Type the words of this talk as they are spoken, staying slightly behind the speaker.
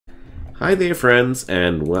Hi there friends,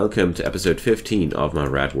 and welcome to episode 15 of my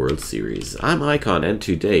Radworld series. I'm Icon, and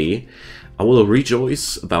today I will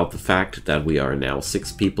rejoice about the fact that we are now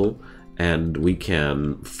 6 people and we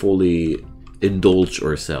can fully indulge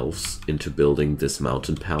ourselves into building this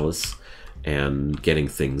mountain palace and getting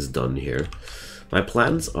things done here. My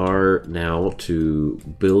plans are now to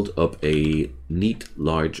build up a neat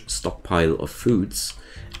large stockpile of foods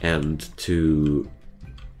and to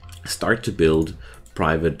start to build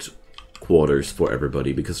private quarters for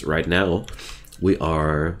everybody, because right now we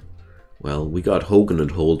are, well, we got Hogan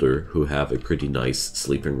and Holder who have a pretty nice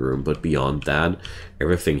sleeping room, but beyond that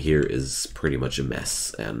everything here is pretty much a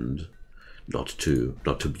mess and not too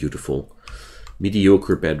beautiful.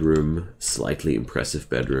 Mediocre bedroom, slightly impressive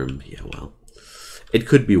bedroom. Yeah, well, it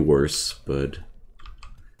could be worse, but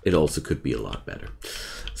it also could be a lot better.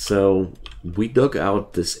 So we dug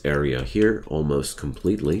out this area here almost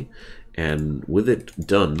completely, and with it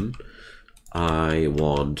done I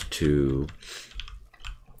want to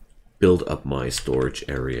build up my storage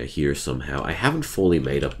area here somehow. I haven't fully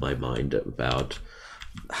made up my mind about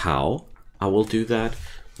how I will do that,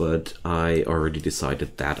 but I already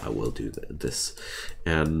decided that I will do this.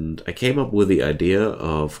 And I came up with the idea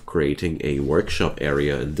of creating a workshop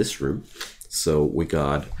area in this room. So we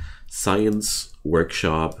got science,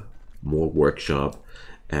 workshop, more workshop,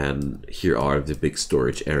 and here are the big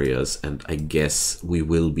storage areas. And I guess we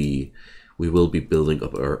will be building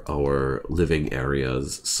up our living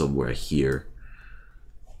areas somewhere here.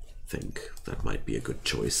 I think that might be a good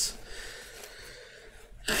choice.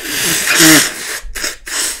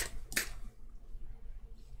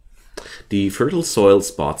 The fertile soil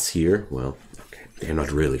spots here, well, okay, they're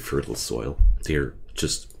not really fertile soil. They're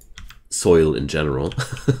just soil in general,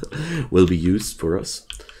 will be used for us.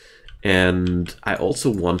 And I also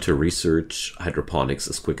want to research hydroponics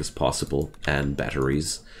as quick as possible and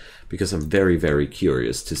batteries, because I'm very, very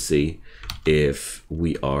curious to see if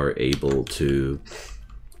we are able to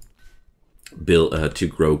build to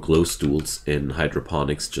grow glow stools in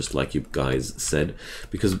hydroponics, just like you guys said.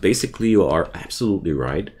 Because basically you are absolutely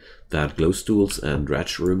right that glow stools and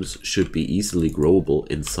ratch rooms should be easily growable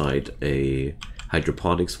inside a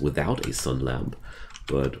hydroponics without a sun lamp.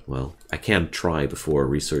 But, well, I can't try before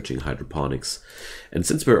researching hydroponics. And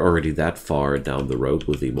since we're already that far down the road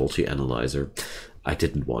with the multi-analyzer, I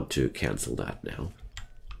didn't want to cancel that now.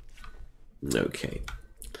 Okay.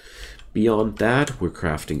 Beyond that, we're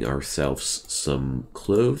crafting ourselves some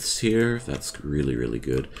clothes here. That's really, really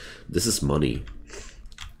good. This is money.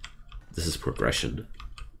 This is progression.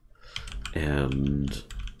 And,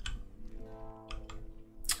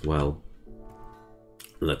 well,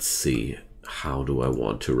 let's see. How do I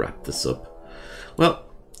want to wrap this up? Well,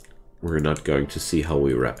 we're not going to see how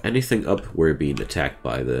we wrap anything up. We're being attacked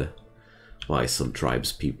by some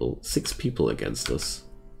tribes people. 6 people against us.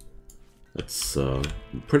 That's I'm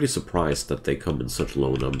pretty surprised that they come in such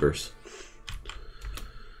low numbers.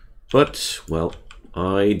 But, well,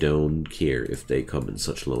 I don't care if they come in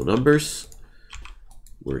such low numbers.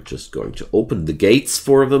 We're just going to open the gates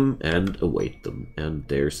for them and await them. And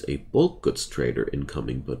there's a bulk goods trader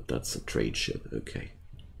incoming, but that's a trade ship. Okay.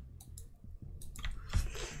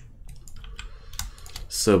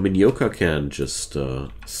 So Minyoka can just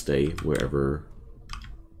stay wherever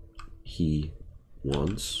he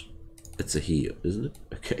wants. It's a he, isn't it?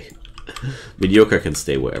 Okay. Minyoka can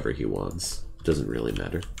stay wherever he wants. Doesn't really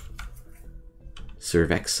matter.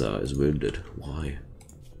 Cervexa is wounded. Why?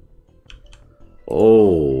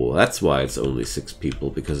 Oh, that's why it's only 6 people,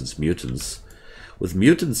 because it's mutants. With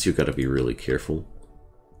mutants, you gotta be really careful.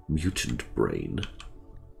 Mutant brain.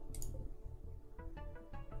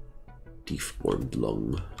 Deformed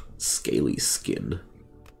lung. Scaly skin.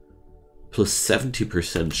 Plus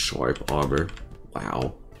 70% sharp armor.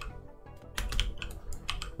 Wow.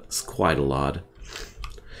 That's quite a lot.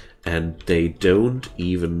 And they don't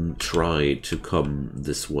even try to come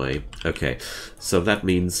this way. Okay, so that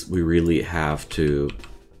means we really have to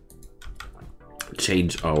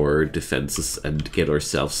change our defenses and get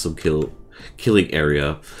ourselves some killing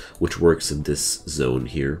area, which works in this zone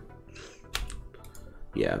here.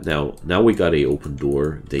 Yeah, now we got a open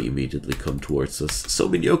door. They immediately come towards us. So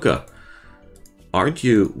Minyoka, weren't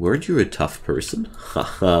you a tough person?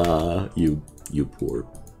 Haha, you poor.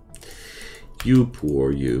 You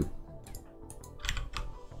poor you.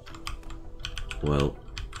 Well.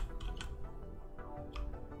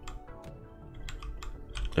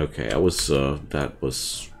 Okay, it's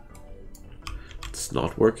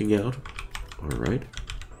not working out. Alright.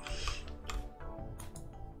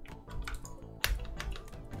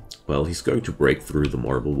 Well, he's going to break through the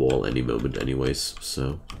marble wall any moment anyways,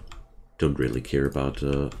 so don't really care about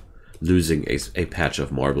losing a patch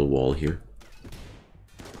of marble wall here.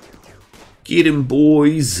 Get him,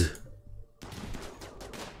 boys!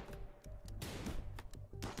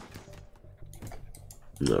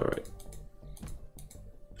 Alright.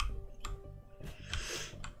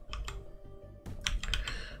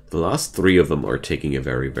 The last 3 of them are taking a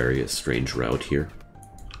very, very strange route here.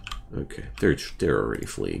 Okay, they're already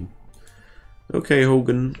fleeing. Okay,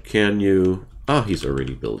 Hogan, can you... Ah, he's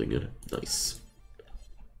already building it. Nice.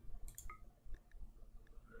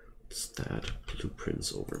 What's that?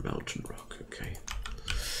 Blueprints over Mountain Rock. Okay.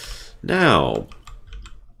 Now,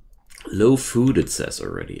 low food it says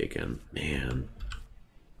already again. Man.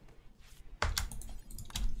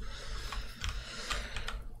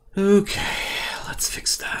 Okay, let's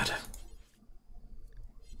fix that.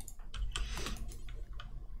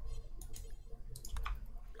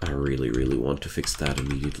 I really, really want to fix that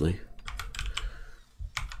immediately.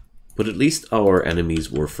 But at least our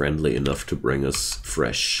enemies were friendly enough to bring us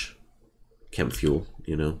fresh chem fuel,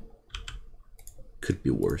 you know? Could be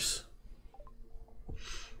worse.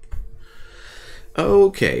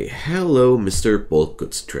 Okay, hello Mr. Bulk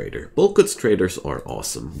Goods Trader. Bulk Goods Traders are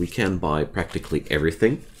awesome. We can buy practically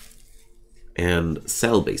everything and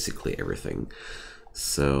sell basically everything.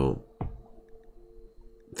 So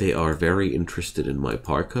they are very interested in my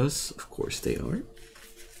parkas. Of course they are.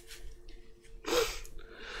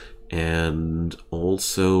 And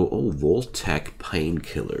also, oh, Vault-Tec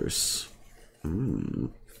painkillers.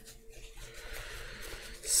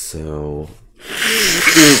 So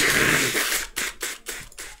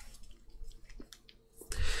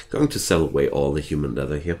going to sell away all the human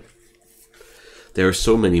leather here. There are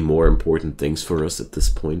so many more important things for us at this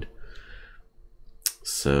point.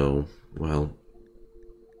 So, well,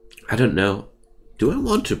 I don't know. Do I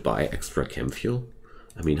want to buy extra chem fuel?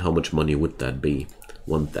 I mean, how much money would that be?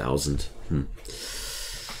 1,000.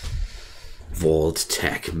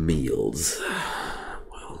 Vault-Tec meals.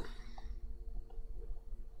 Well,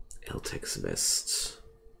 Eltex vests.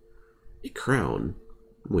 A crown.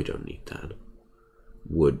 We don't need that.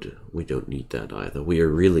 Wood. We don't need that either. We are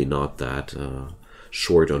really not that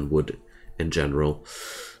short on wood in general.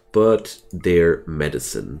 But their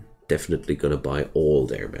medicine. Definitely gonna buy all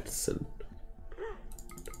their medicine.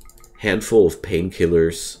 Handful of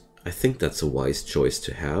painkillers. I think that's a wise choice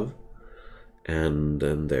to have. And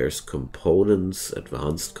then there's components,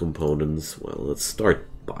 advanced components. Well, let's start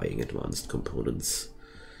buying advanced components.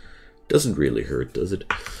 Doesn't really hurt, does it?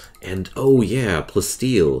 And oh yeah,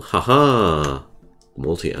 plasteel. Haha!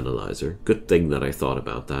 Multi-analyzer. Good thing that I thought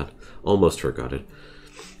about that. Almost forgot it.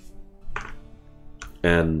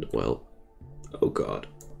 And, well, oh god.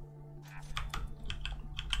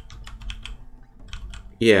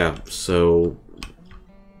 Yeah, so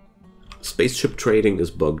spaceship trading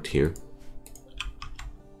is bugged here.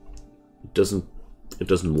 It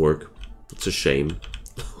doesn't work. It's a shame.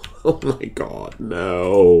 Oh my god,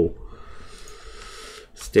 no.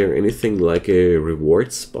 Is there anything like a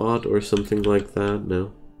reward spot or something like that?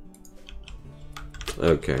 No.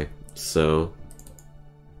 Okay, so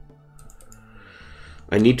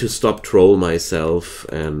I need to stop troll myself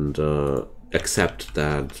and accept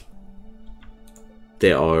that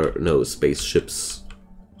there are no spaceships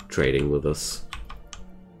trading with us.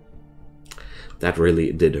 That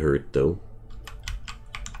really did hurt though.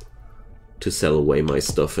 To sell away my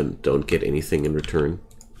stuff and don't get anything in return.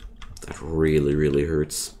 That really, really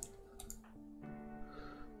hurts.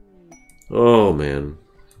 Oh man.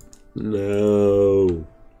 No.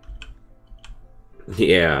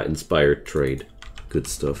 Yeah, inspired trade. Good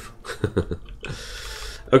stuff.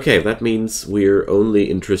 Okay, that means we're only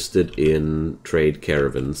interested in trade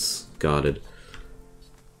caravans. Got it.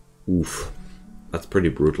 Oof. That's pretty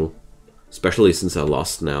brutal. Especially since I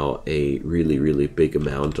lost now a really, really big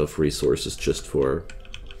amount of resources just for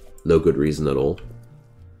no good reason at all.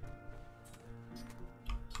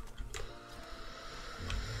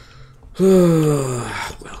 Well,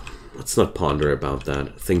 let's not ponder about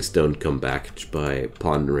that. Things don't come back by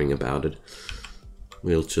pondering about it.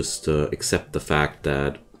 We'll just accept the fact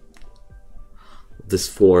that this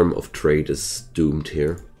form of trade is doomed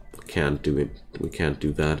here. We can't do it. We can't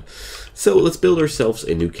do that. So let's build ourselves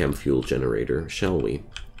a new chem fuel generator, shall we?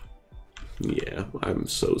 Yeah, I'm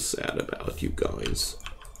so sad about you guys.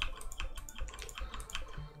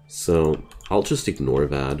 So I'll just ignore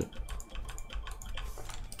that.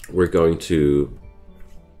 We're going to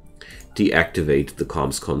deactivate the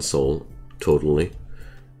comms console totally.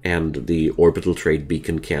 And the orbital trade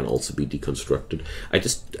beacon can also be deconstructed.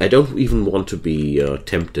 I don't even want to be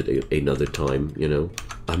tempted another time, you know?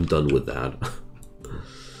 I'm done with that.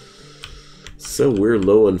 So we're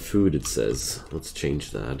low on food, it says. Let's change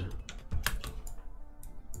that.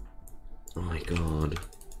 Oh my god.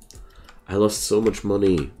 I lost so much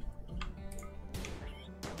money.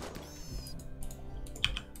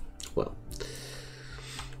 Well,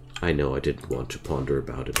 I know I didn't want to ponder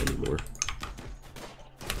about it anymore.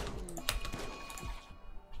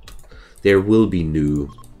 There will be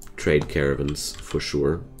new trade caravans, for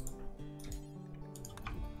sure.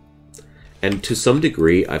 And to some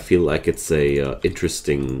degree, I feel like it's a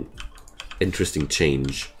interesting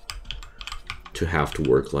change to have to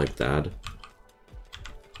work like that.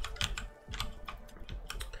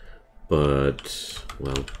 But,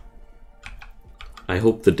 well, I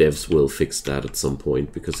hope the devs will fix that at some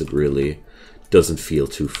point, because it really doesn't feel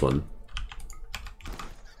too fun.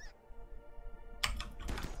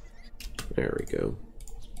 There we go.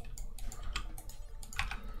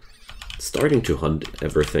 Starting to hunt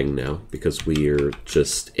everything now, because we're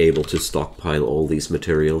just able to stockpile all these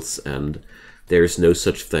materials, and there's no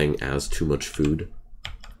such thing as too much food.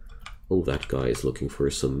 Oh, that guy is looking for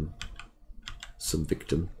some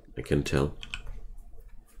victim, I can tell.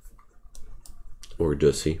 Or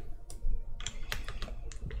does he?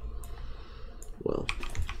 Well,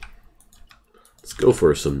 let's go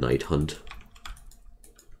for some night hunt.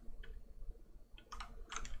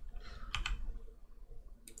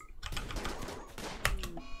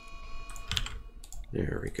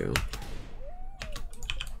 There we go.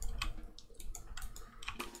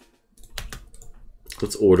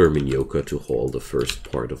 Let's order Minyoka to haul the first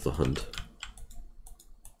part of the hunt.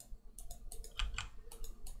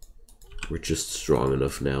 We're just strong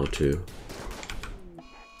enough now to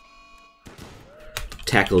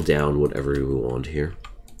tackle down whatever we want here.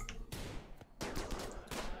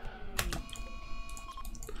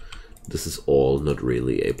 This is all not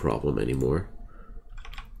really a problem anymore.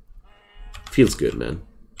 Feels good, man.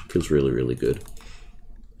 Feels really, really good.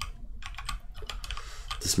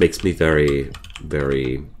 This makes me very,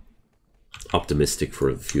 very optimistic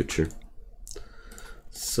for the future.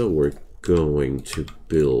 So we're going to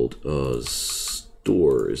build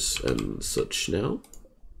stores and such now.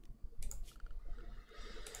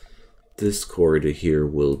 This corridor here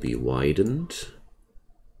will be widened.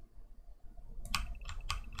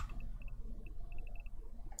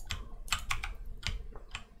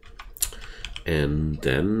 And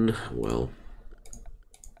then, well,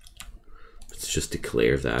 let's just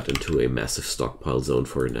declare that into a massive stockpile zone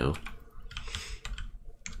for now.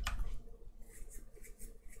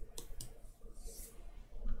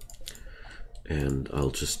 And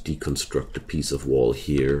I'll just deconstruct a piece of wall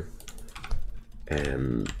here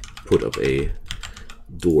and put up a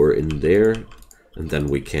door in there, and then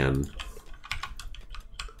we can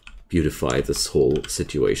beautify this whole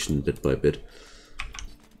situation bit by bit.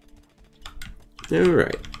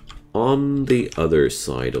 Alright, on the other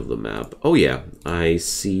side of the map, oh yeah, I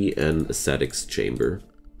see an ascetics chamber.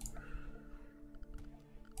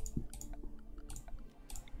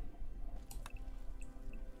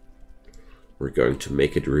 We're going to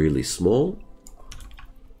make it really small.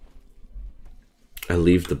 I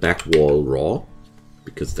leave the back wall raw,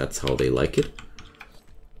 because that's how they like it.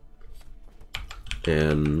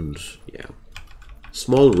 And yeah,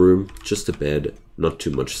 small room, just a bed, not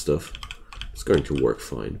too much stuff. It's going to work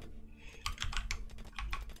fine.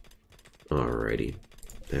 Alrighty,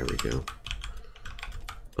 there we go.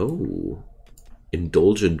 Oh,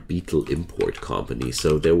 Indulgent Beetle Import Company.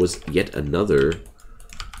 So there was yet another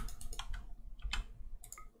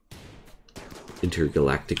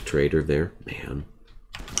intergalactic trader there. Man.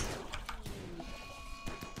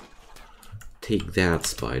 Take that,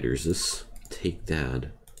 spiders. Take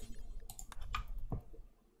that.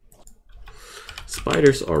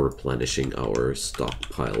 Spiders are replenishing our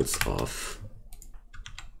stockpiles of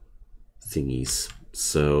thingies.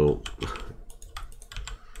 So,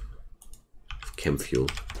 chem fuel.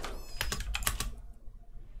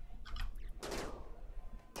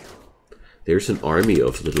 There's an army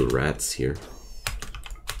of little rats here.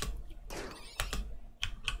 I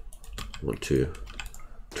want to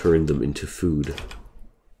turn them into food.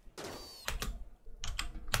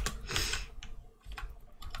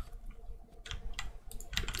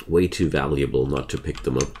 Way too valuable not to pick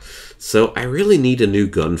them up. So I really need a new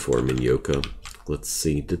gun for Minyoka. Let's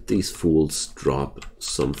see, did these fools drop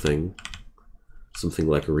something? Something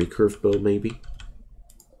like a recurve bow, maybe?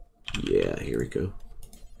 Yeah, here we go.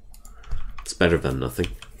 It's better than nothing.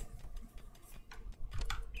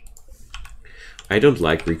 I don't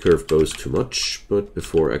like recurve bows too much, but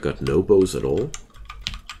before I got no bows at all.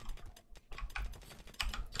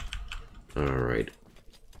 Alright.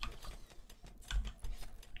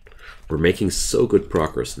 We're making so good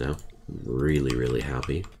progress now. I'm really, really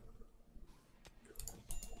happy.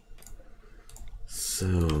 So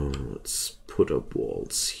let's put up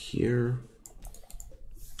walls here.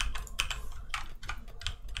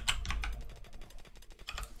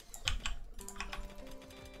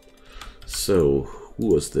 So who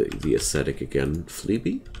was the ascetic again?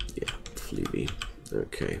 Fleeby? Yeah, Fleeby.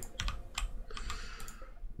 Okay.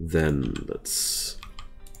 Then let's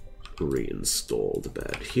reinstall the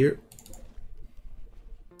bed here.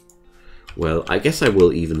 Well, I guess I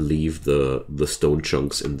will even leave the stone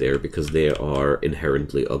chunks in there because they are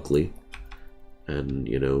inherently ugly. And,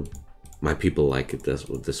 you know, my people like it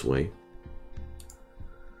this way.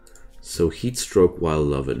 So heat stroke while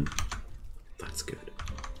loving. That's good.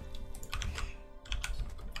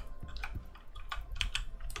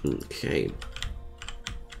 Okay.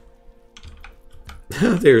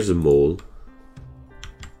 There's a mole.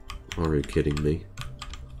 Are you kidding me?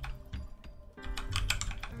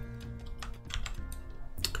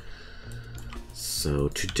 So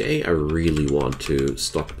today I really want to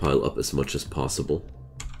stockpile up as much as possible.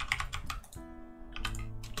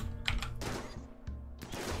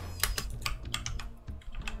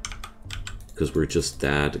 Because we're just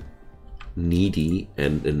that needy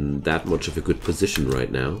and in that much of a good position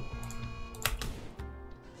right now.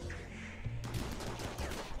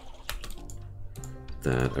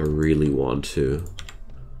 That I really want to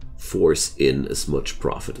force in as much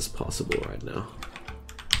profit as possible right now.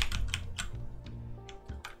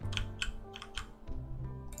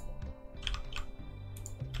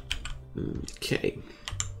 Okay.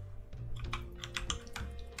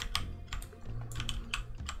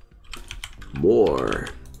 More.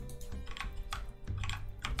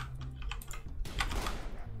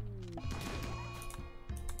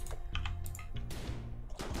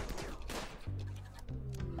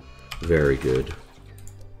 Very good.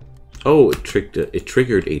 Oh, it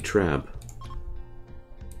triggered a trap.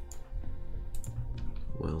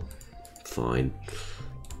 Well, fine.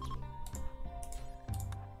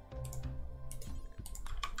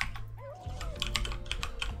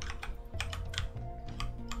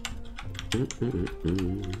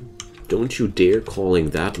 Don't you dare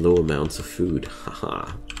calling that low amounts of food.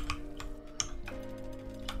 Haha.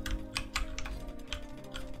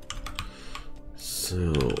 So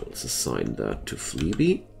let's assign that to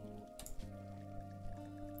Fleeby.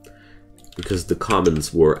 Because the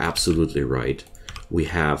commons were absolutely right. We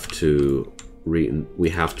have to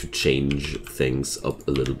change things up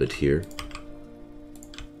a little bit here.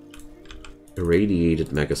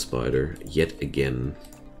 Irradiated Mega Spider yet again.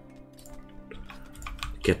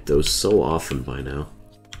 Get those so often by now.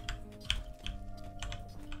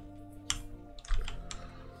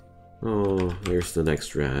 Oh, there's the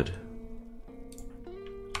next rad.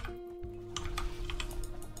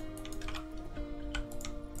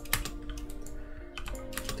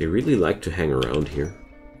 They really like to hang around here.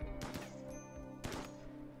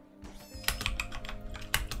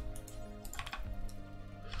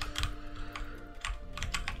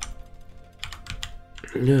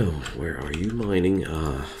 No, where are you mining?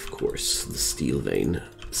 Ah, of course, the steel vein.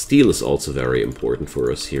 Steel is also very important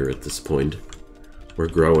for us here at this point. We're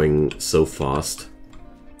growing so fast.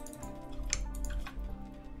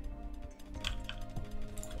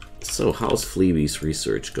 So, how's Fleeby's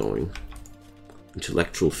research going?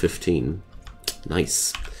 Intellectual 15.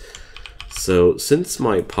 Nice. So, since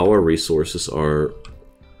my power resources are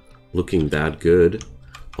looking that good...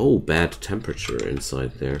 Oh, bad temperature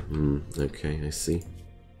inside there. Okay, I see.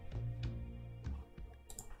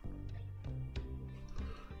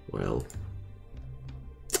 Well,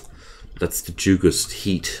 that's the Jugust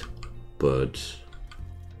heat, but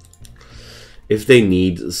if they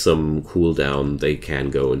need some cooldown, they can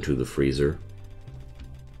go into the freezer.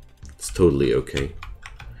 It's totally okay.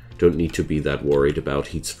 Don't need to be that worried about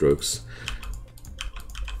heat strokes.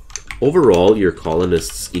 Overall, your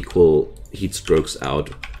colonists equal heat strokes out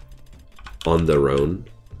on their own,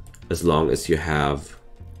 as long as you have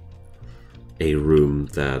a room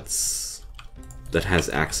that has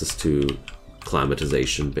access to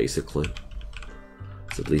climatization, basically.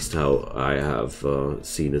 It's at least how I have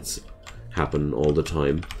seen it happen all the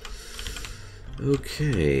time.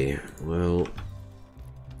 Okay, well,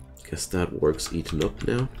 guess that work's eaten up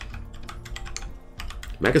now.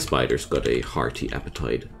 Mega Spider's got a hearty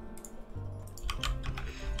appetite.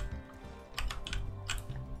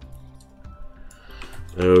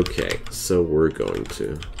 Okay, so we're going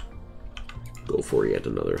to go for yet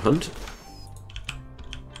another hunt.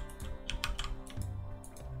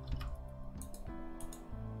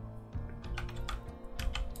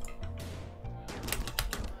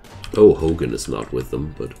 Oh, Hogan is not with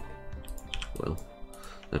them, but, well,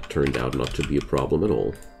 that turned out not to be a problem at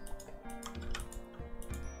all.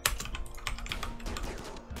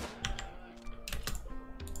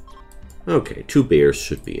 Okay, 2 bears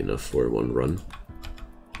should be enough for one run.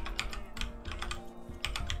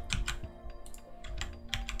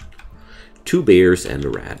 Two bears and a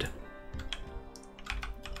rat.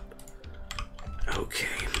 Okay.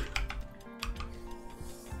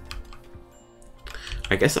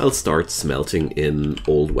 I guess I'll start smelting in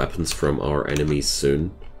old weapons from our enemies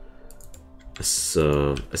soon. As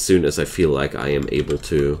soon as I feel like I am able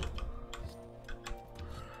to...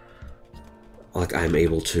 I'm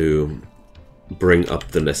able to bring up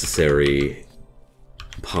the necessary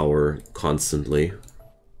power constantly.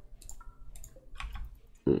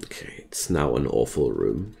 Okay, it's now an awful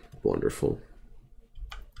room. Wonderful.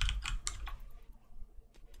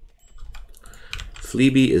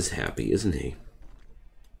 Fleeby is happy, isn't he?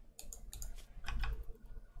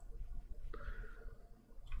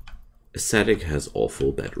 Aesthetic has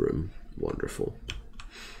awful bedroom. Wonderful.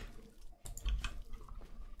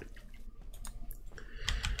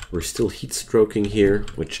 We're still heat stroking here,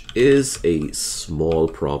 which is a small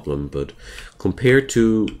problem, but compared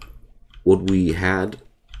to what we had,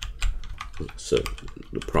 so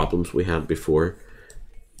the problems we had before,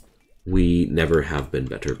 we never have been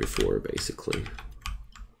better before, basically.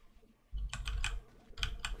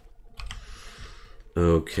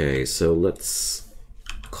 Okay, so let's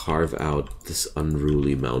carve out this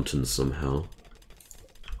unruly mountain somehow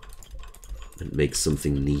and make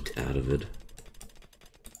something neat out of it.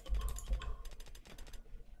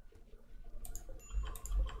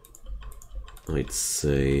 I'd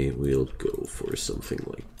say we'll go for something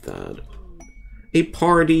like that. A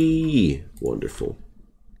party! Wonderful.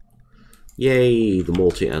 Yay, the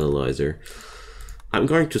multi-analyzer. I'm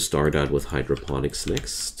going to start out with hydroponics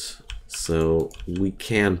next. So we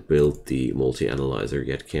can't build the multi-analyzer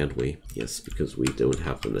yet, can't we? Yes, because we don't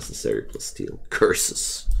have the necessary plasteel.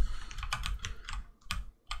 Curses!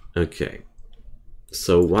 Okay.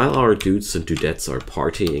 So while our dudes and dudettes are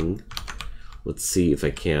partying, let's see if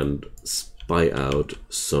I can spy out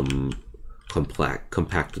some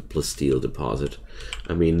compacted plasteel deposit.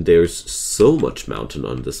 I mean, there's so much mountain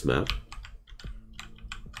on this map.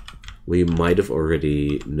 We might have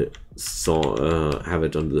already have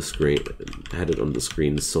it on the screen, had it on the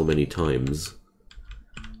screen so many times,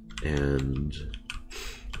 and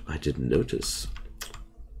I didn't notice.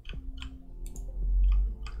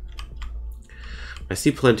 I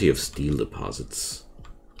see plenty of steel deposits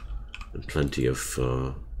and plenty of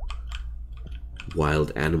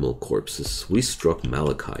wild animal corpses. We struck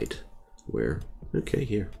malachite. Where? Okay,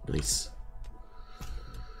 here. Nice.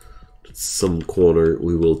 Some corner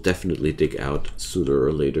we will definitely dig out sooner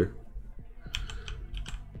or later.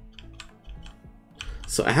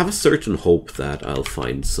 So I have a certain hope that I'll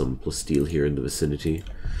find some plasteel here in the vicinity.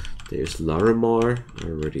 There's Larimar. I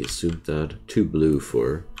already assumed that. 2 blue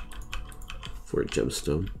for a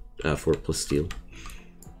gemstone. For plasteel.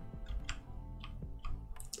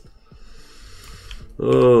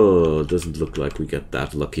 Oh, doesn't look like we get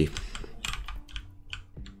that lucky.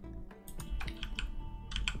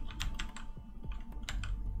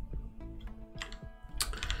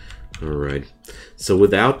 Alright, so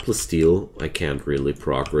without plasteel, I can't really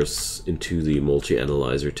progress into the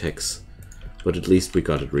multi-analyzer techs, but at least we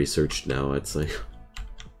got it researched now, I'd say.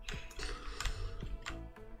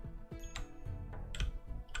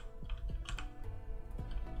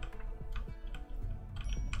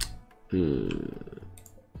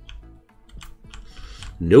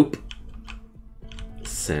 Nope.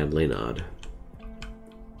 Sadly not.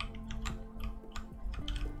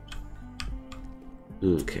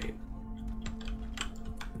 Okay.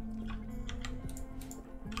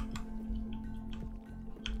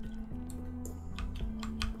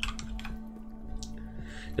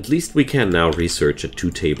 At least we can now research at 2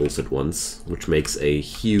 tables at once, which makes a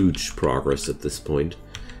huge progress at this point.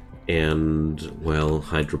 And, well,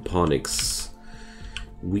 hydroponics.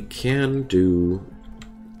 We can do...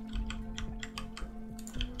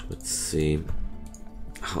 Let's see.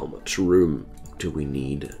 How much room do we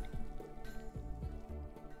need?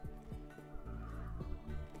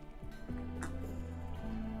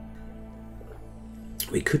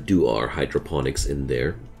 We could do our hydroponics in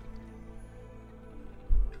there.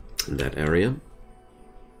 In that area.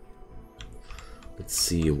 Let's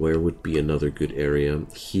see, where would be another good area?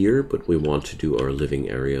 Here, but we want to do our living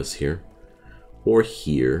areas here. Or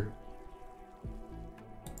here.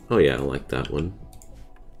 Oh yeah, I like that one.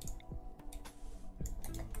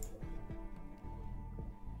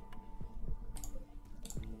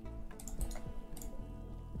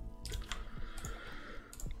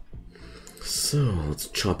 So, let's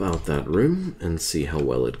chop out that room and see how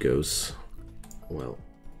well it goes. Well,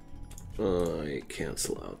 I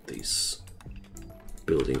cancel out these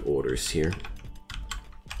building orders here.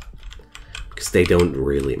 Because they don't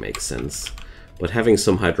really make sense. But having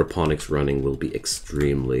some hydroponics running will be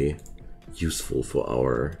extremely useful for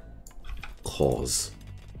our cause.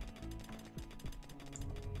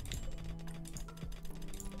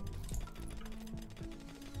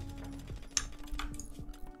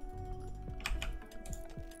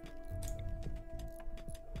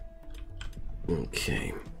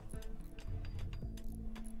 Okay.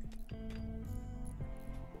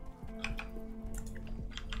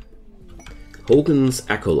 Hogan's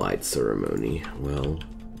Acolyte Ceremony. Well,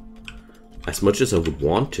 as much as I would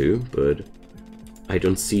want to, but I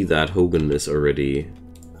don't see that Hogan is already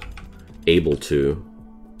able to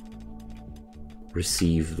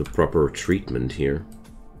receive the proper treatment here.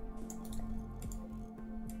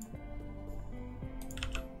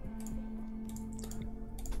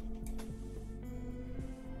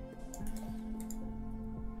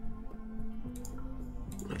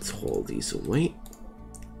 Let's haul these away.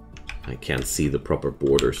 I can't see the proper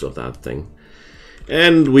borders of that thing.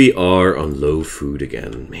 And we are on low food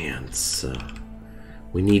again. Man, it's,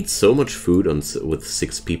 we need so much food with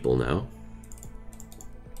 6 people now.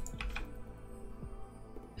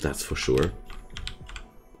 That's for sure.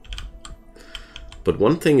 But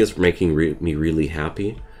one thing is making me really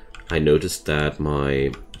happy. I noticed that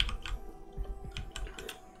my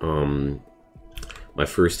my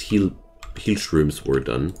first heal shrooms were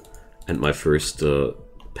done, and my first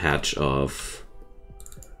patch of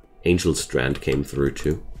Angel Strand came through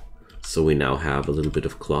too. So we now have a little bit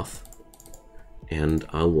of cloth. And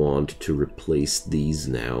I want to replace these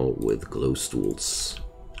now with glow stools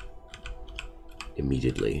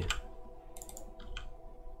immediately.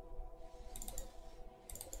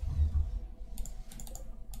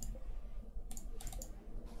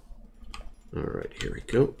 Alright, here we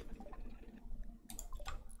go.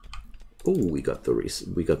 Oh, we got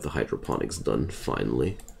the hydroponics done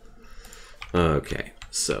finally. Okay,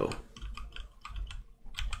 so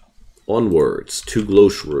onwards to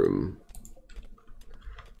Glowshroom.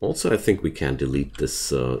 Also, I think we can delete this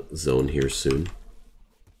zone here soon.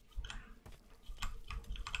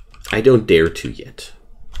 I don't dare to yet,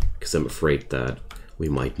 because I'm afraid that we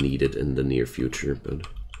might need it in the near future, but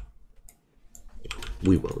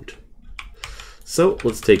we won't. So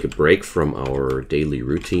let's take a break from our daily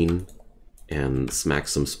routine and smack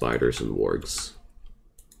some spiders and wargs.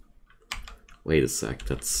 Wait a sec,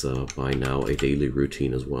 that's by now a daily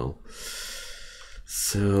routine as well.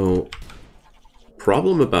 So,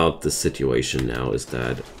 problem about this situation now is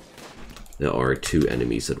that there are 2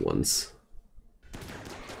 enemies at once.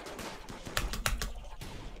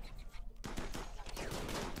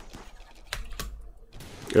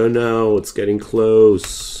 Oh no, it's getting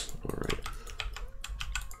close. Alright.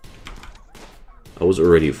 I was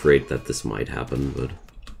already afraid that this might happen, but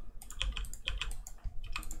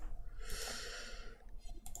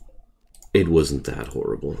it wasn't that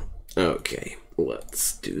horrible. Okay,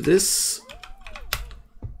 let's do this.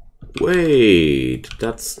 Wait,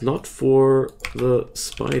 that's not for the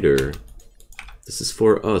spider. This is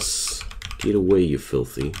for us. Get away, you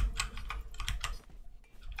filthy.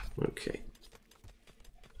 Okay.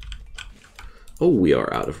 Oh, we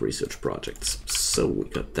are out of research projects, so we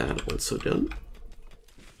got that also done.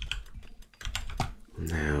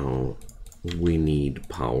 Now, we need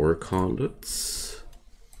power conduits.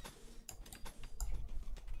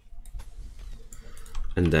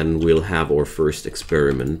 And then we'll have our first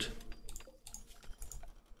experiment.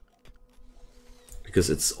 Because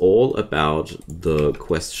it's all about the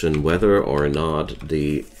question whether or not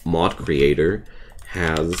the mod creator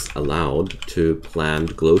has allowed to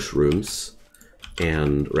plant glow shrooms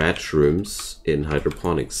and rat shrooms in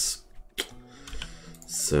hydroponics.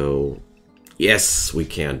 So yes, we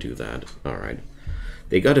can do that. Alright.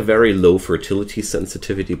 They got a very low fertility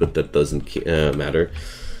sensitivity, but that doesn't matter.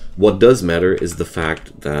 What does matter is the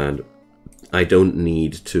fact that I don't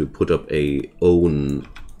need to put up a own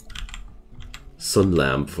sun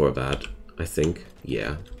lamp for that, I think.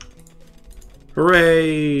 Yeah.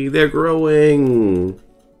 Hooray! They're growing!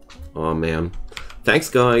 Aw, man. Thanks,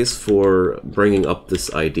 guys, for bringing up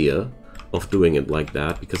this idea of doing it like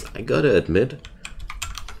that, because I gotta admit,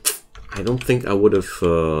 I don't think I would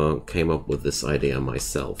have came up with this idea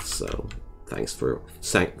myself, so thanks for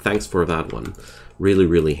that one. Really,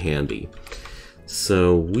 really handy.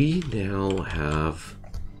 So we now have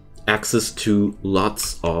access to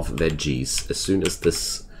lots of veggies. As soon as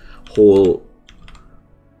this whole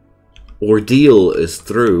ordeal is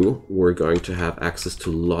through, we're going to have access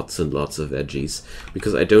to lots and lots of veggies,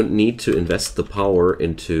 because I don't need to invest the power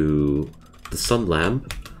into the sun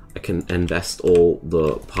lamp. I can invest all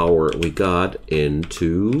the power we got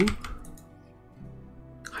into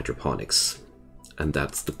hydroponics. And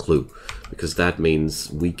that's the clue, because that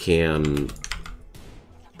means we can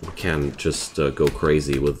just go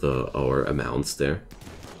crazy with our amounts there.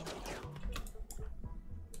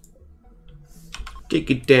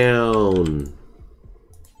 Take it down.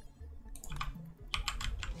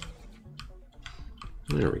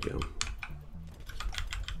 There we go.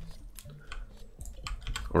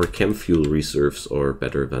 Our chem fuel reserves are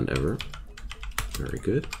better than ever. Very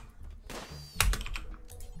good.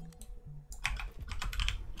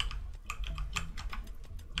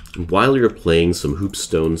 And while you're playing some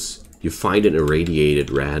hoopstones, you find an irradiated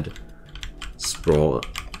rat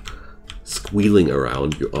squealing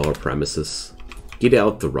around our premises. Get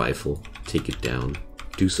out the rifle, take it down,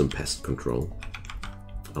 do some pest control.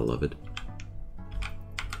 I love it.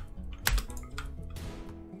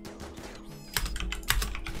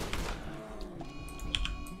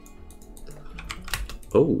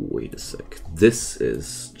 Oh, wait a sec. This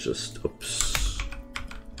is just... oops.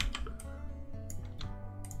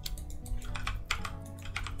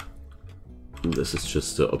 This is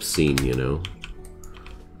just obscene, you know.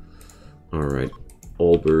 Alright.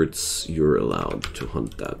 All birds, you're allowed to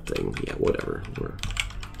hunt that thing. Yeah, whatever.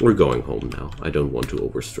 We're going home now. I don't want to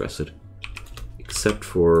overstress it. Except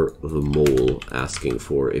for the mole asking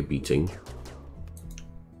for a beating.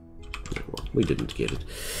 Well, we didn't get it.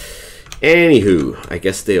 Anywho, I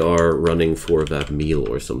guess they are running for that meal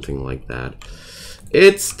or something like that.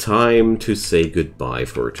 It's time to say goodbye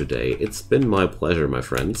for today. It's been my pleasure, my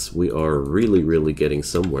friends. We are really getting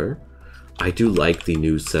somewhere. I do like the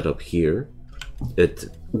new setup here. It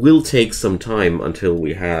will take some time until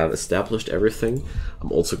we have established everything.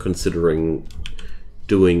 I'm also considering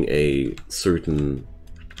doing a certain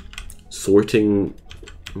sorting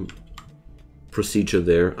procedure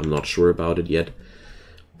there. I'm not sure about it yet,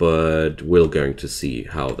 but we're going to see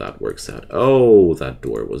how that works out. Oh, that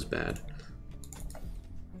door was bad.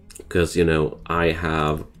 Because, you know, I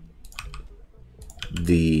have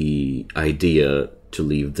the idea to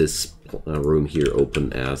leave this room here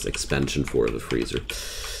open as expansion for the freezer.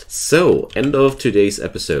 So, end of today's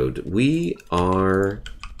episode. We are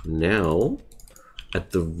now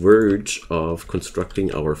at the verge of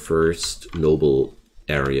constructing our first noble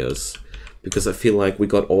areas, because I feel like we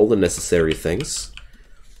got all the necessary things.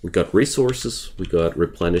 We got resources, we got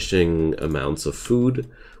replenishing amounts of food.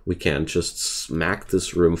 We can just smack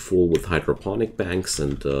this room full with hydroponic banks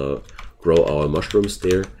and grow our mushrooms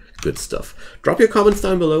there. Good stuff. Drop your comments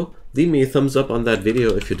down below. Leave me a thumbs up on that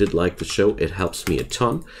video if you did like the show. It helps me a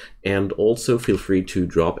ton. And also feel free to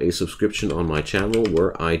drop a subscription on my channel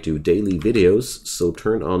where I do daily videos. So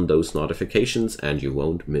turn on those notifications and you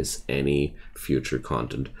won't miss any future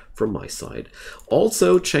content from my side.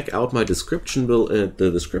 Also check out my description the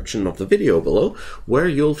description of the video below, where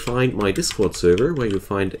you'll find my Discord server, where you'll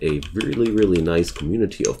find a really nice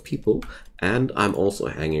community of people. And I'm also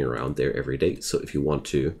hanging around there every day, so if you want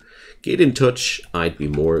to get in touch, I'd be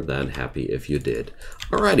more than happy if you did.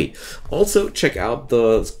 Alrighty, also check out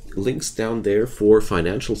the links down there for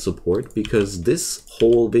financial support, because this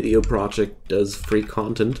whole video project does free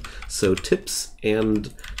content, so tips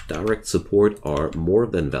and direct support are more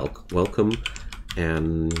than welcome.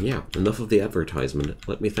 And yeah, enough of the advertisement.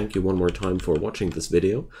 Let me thank you one more time for watching this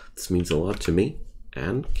video. This means a lot to me,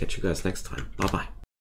 and catch you guys next time. Bye bye.